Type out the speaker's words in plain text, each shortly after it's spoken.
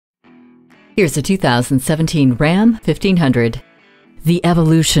Here's a 2017 Ram 1500. The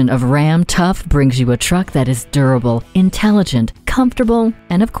evolution of Ram Tough brings you a truck that is durable, intelligent, comfortable,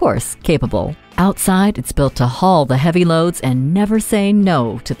 and of course, capable. Outside, it's built to haul the heavy loads and never say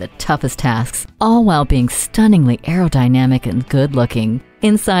no to the toughest tasks, all while being stunningly aerodynamic and good-looking.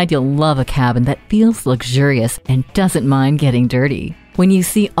 Inside, you'll love a cabin that feels luxurious and doesn't mind getting dirty. When you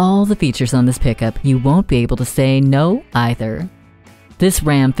see all the features on this pickup, you won't be able to say no either. This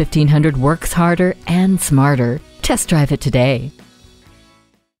Ram 1500 works harder and smarter. Test drive it today.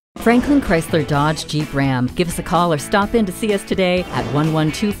 Franklin Chrysler Dodge Jeep Ram. Give us a call or stop in to see us today at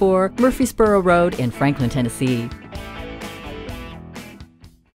 1124 Murfreesboro Road in Franklin, Tennessee.